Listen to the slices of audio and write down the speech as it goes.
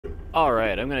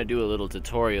Alright, I'm going to do a little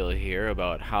tutorial here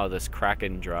about how this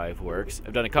Kraken Drive works.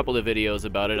 I've done a couple of videos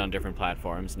about it on different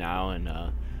platforms now,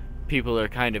 and people are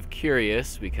kind of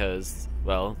curious because,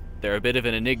 well, they're a bit of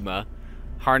an enigma.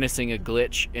 Harnessing a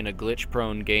glitch in a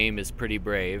glitch-prone game is pretty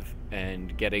brave,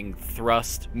 and getting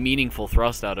meaningful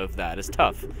thrust out of that is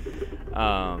tough.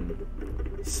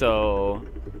 So,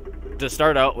 to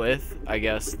start out with, I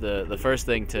guess the first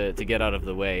thing to get out of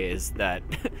the way is that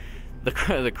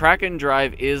the Kraken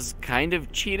Drive is kind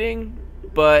of cheating,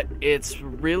 but it's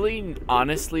really,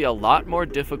 honestly, a lot more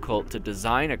difficult to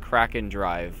design a Kraken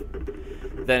Drive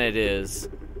than it is,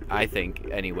 I think,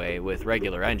 anyway, with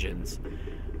regular engines.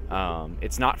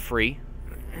 It's not free,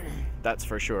 that's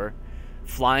for sure.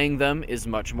 Flying them is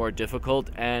much more difficult,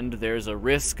 and there's a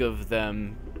risk of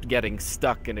them getting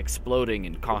stuck and exploding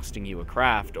and costing you a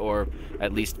craft, or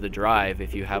at least the drive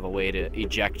if you have a way to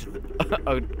eject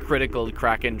a critical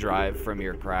Kraken Drive from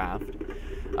your craft.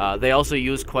 They also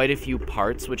use quite a few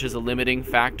parts, which is a limiting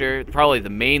factor, probably the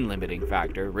main limiting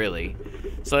factor, really.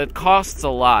 So it costs a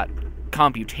lot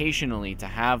computationally to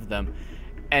have them,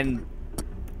 and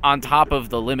on top of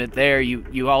the limit there,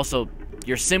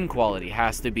 your sim quality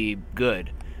has to be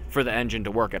good for the engine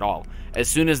to work at all. As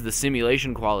soon as the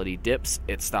simulation quality dips,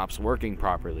 it stops working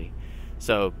properly.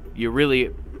 So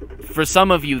for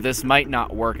some of you, this might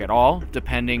not work at all,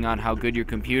 depending on how good your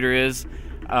computer is.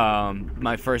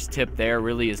 My first tip there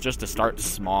really is just to start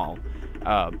small.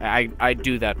 I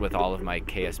do that with all of my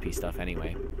KSP stuff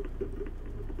anyway.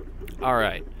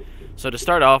 Alright, so to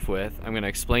start off with, I'm going to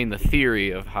explain the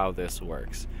theory of how this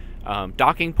works.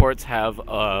 Docking ports have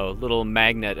a little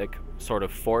magnetic sort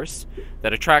of force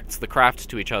that attracts the crafts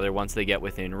to each other once they get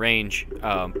within range,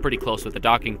 pretty close with the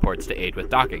docking ports to aid with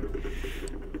docking.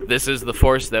 This is the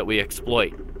force that we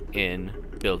exploit in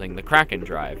building the Kraken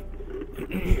Drive.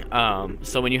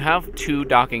 So when you have two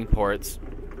docking ports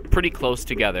pretty close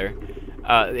together,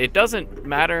 it doesn't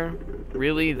matter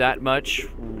really that much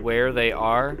where they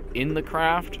are in the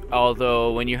craft,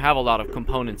 although when you have a lot of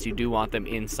components you do want them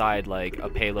inside like a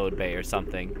payload bay or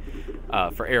something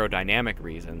for aerodynamic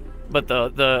reasons. But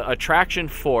the attraction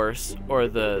force, or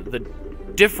the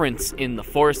difference in the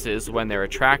forces when they're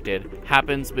attracted,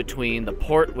 happens between the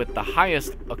port with the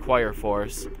highest acquire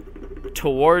force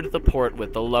toward the port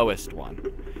with the lowest one.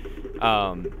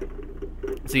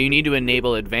 So you need to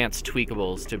enable advanced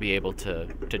tweakables to be able to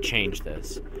change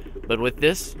this. But with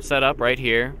this setup right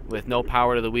here, with no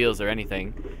power to the wheels or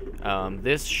anything,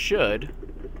 this should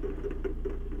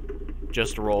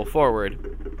just roll forward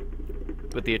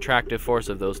with the attractive force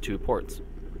of those two ports.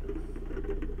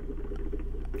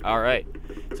 Alright,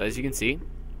 so as you can see,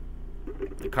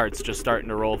 the cart's just starting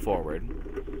to roll forward.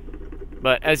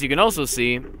 But as you can also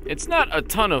see, it's not a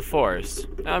ton of force.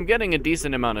 Now, I'm getting a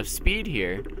decent amount of speed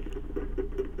here,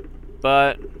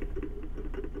 but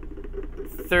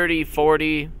 30,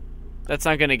 40, that's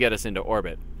not going to get us into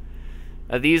orbit.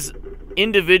 These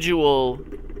individual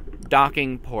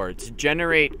docking ports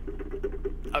generate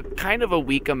a kind of a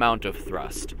weak amount of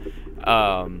thrust.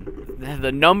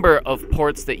 The number of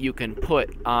ports that you can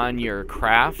put on your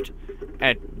craft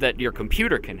that your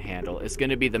computer can handle is going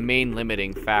to be the main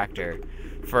limiting factor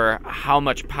for how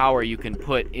much power you can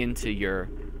put into your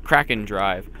Kraken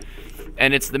Drive.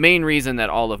 And it's the main reason that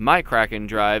all of my Kraken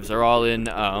Drives are all in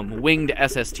winged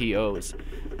SSTOs.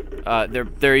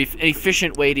 They're an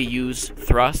efficient way to use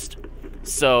thrust,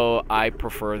 so I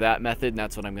prefer that method, and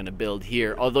that's what I'm going to build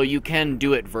here. Although you can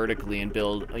do it vertically and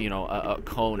build, a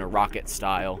cone or rocket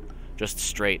style, just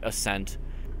straight ascent.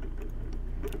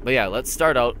 But yeah, let's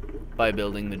start out by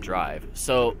building the drive.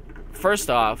 So first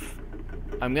off,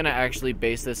 I'm going to actually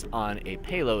base this on a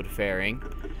payload fairing,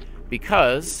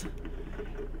 because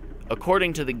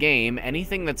according to the game,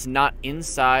 anything that's not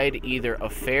inside either a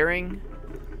fairing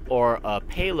or a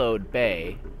payload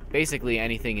bay, basically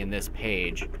anything in this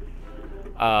page,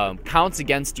 counts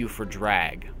against you for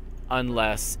drag,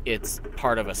 unless it's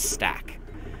part of a stack.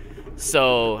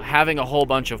 So having a whole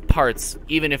bunch of parts,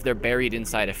 even if they're buried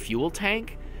inside a fuel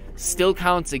tank, still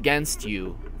counts against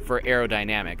you for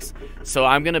aerodynamics. So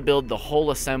I'm going to build the whole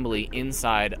assembly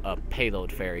inside a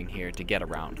payload fairing here to get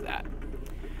around that.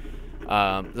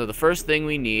 So the first thing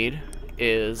we need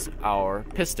is our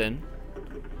piston.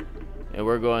 And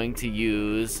we're going to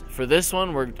use, for this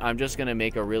one, I'm just going to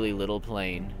make a really little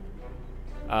plane.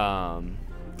 But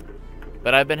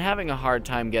I've been having a hard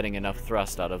time getting enough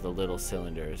thrust out of the little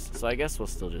cylinders, so I guess we'll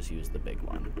still just use the big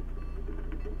one.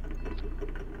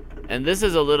 And this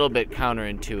is a little bit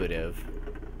counterintuitive,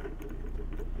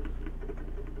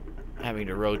 having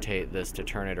to rotate this to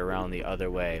turn it around the other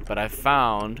way. But I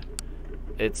found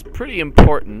it's pretty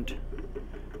important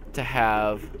to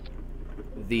have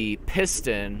the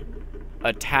piston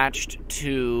attached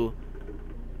to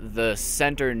the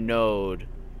center node,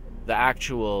 the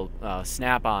actual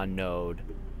snap-on node,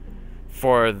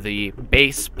 for the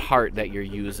base part that you're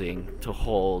using to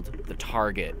hold the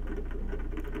target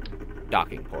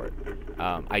docking port.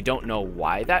 I don't know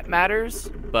why that matters,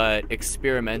 but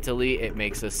experimentally it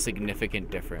makes a significant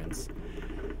difference.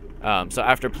 So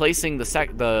after placing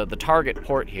the target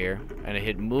port here, and I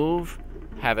hit move,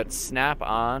 have it snap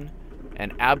on,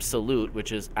 and absolute,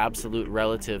 which is absolute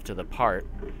relative to the part,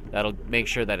 that'll make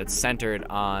sure that it's centered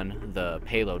on the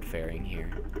payload fairing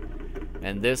here.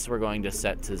 And this we're going to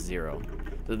set to 0.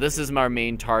 So this is our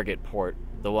main target port,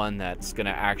 the one that's going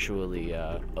to actually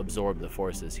absorb the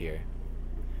forces here.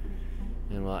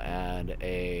 And we'll add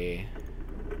a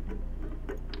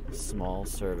small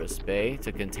service bay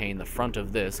to contain the front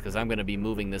of this, because I'm going to be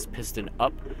moving this piston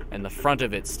up, and the front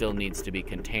of it still needs to be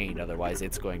contained, otherwise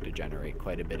it's going to generate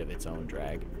quite a bit of its own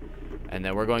drag. And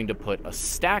then we're going to put a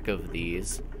stack of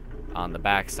these on the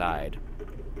back side.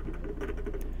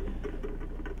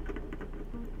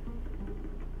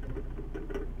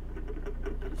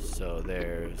 So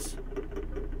there's,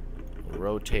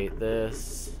 rotate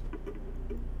this.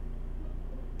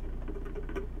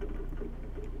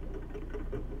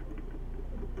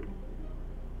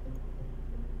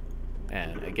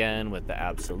 And again with the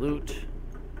absolute.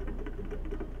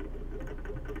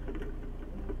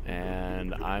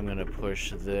 And I'm gonna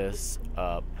push this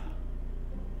up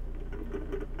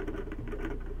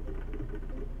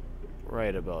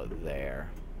right about there.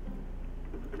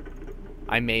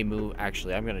 I may move,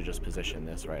 actually, I'm gonna just position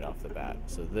this right off the bat.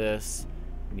 So this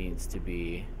needs to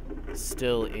be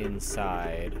still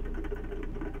inside.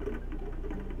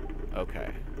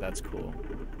 Okay, that's cool.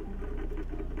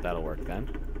 That'll work then.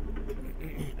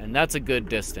 And that's a good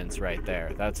distance right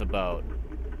there. That's about,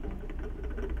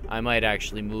 I might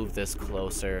actually move this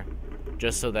closer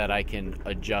just so that I can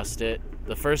adjust it.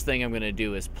 The first thing I'm gonna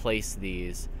do is place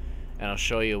these, and I'll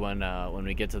show you when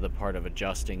we get to the part of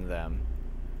adjusting them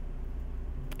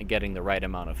and getting the right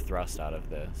amount of thrust out of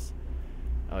this.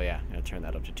 Oh yeah, I'm gonna turn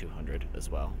that up to 200 as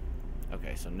well.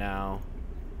 Okay, so now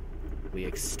we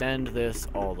extend this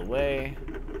all the way,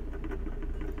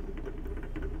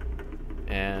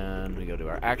 and we go to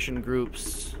our action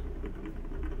groups,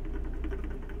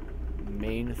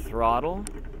 main throttle,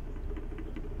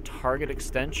 target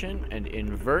extension, and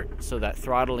invert, so that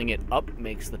throttling it up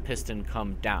makes the piston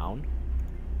come down,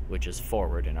 which is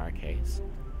forward in our case.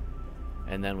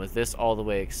 And then with this all the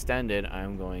way extended,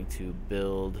 I'm going to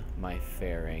build my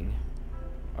fairing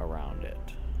around it.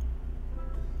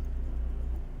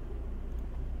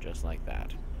 Just like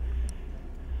that.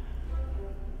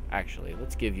 Actually,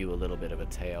 let's give you a little bit of a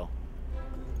tail.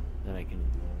 Then I can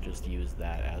just use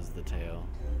that as the tail.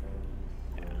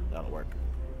 Yeah, that'll work.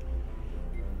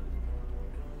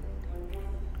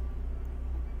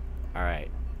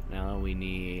 Alright, now we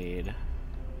need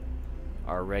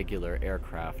our regular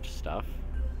aircraft stuff.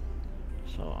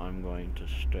 So I'm going to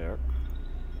stick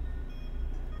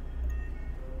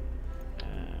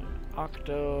an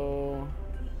octo.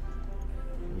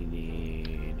 We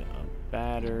need a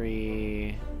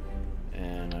battery,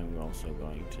 and I'm also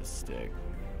going to stick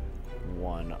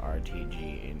one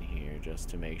RTG in here just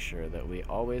to make sure that we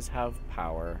always have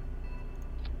power.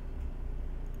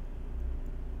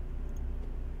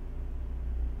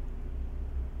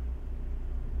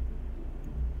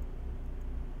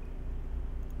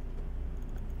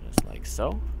 Like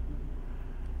so.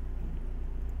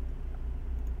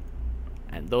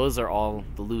 And those are all,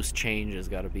 the loose change has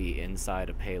got to be inside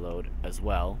a payload as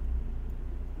well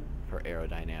for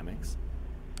aerodynamics.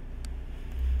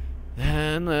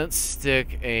 Then let's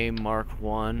stick a Mark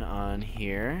 1 on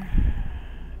here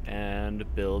and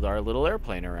build our little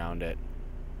airplane around it.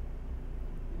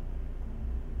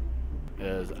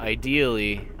 Because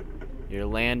ideally your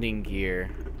landing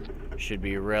gear should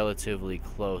be relatively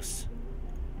close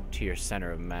to your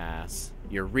center of mass,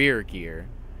 your rear gear,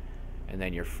 and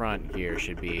then your front gear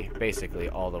should be basically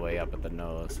all the way up at the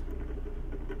nose.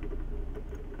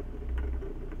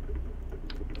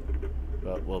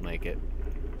 But we'll make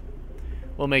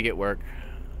it work.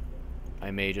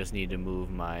 I may just need to move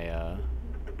my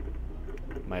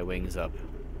my wings up.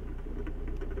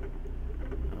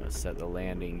 Let's set the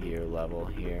landing gear level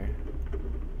here.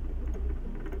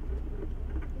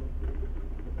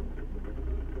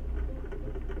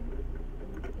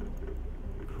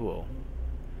 Cool.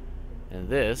 And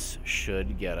this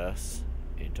should get us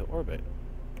into orbit.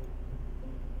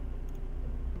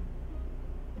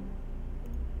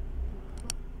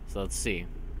 So let's see.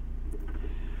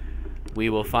 We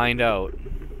will find out.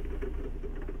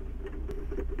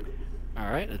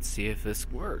 Alright, let's see if this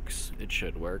works. It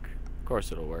should work. Of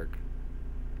course it'll work.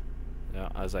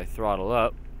 Now, as I throttle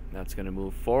up, that's going to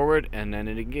move forward, and then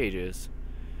it engages.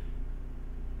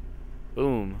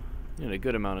 Boom. And a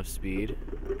good amount of speed.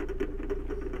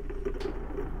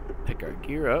 Pick our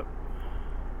gear up.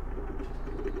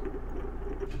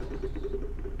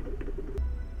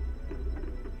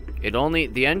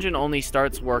 The engine only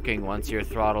starts working once you're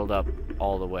throttled up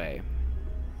all the way.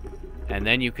 And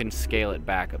then you can scale it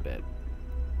back a bit.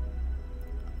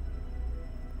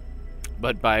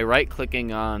 But by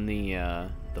right-clicking on the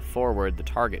forward, the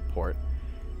target port,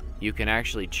 you can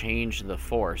actually change the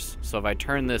force. So if I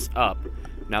turn this up,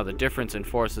 now the difference in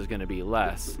force is going to be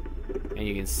less. And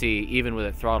you can see, even with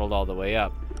it throttled all the way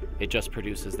up, it just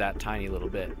produces that tiny little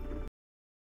bit.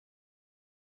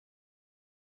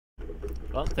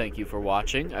 Well, thank you for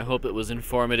watching. I hope it was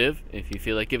informative. If you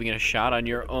feel like giving it a shot on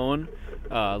your own,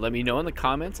 let me know in the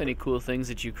comments any cool things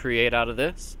that you create out of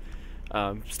this.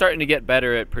 Starting to get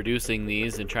better at producing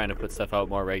these and trying to put stuff out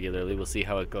more regularly. We'll see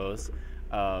how it goes.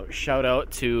 Shout out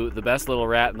to the best little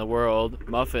rat in the world,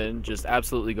 Muffin, just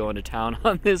absolutely going to town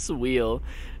on this wheel.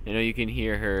 I know you can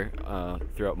hear her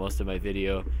throughout most of my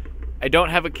video. I don't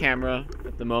have a camera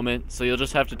at the moment, so you'll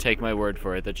just have to take my word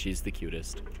for it that she's the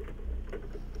cutest.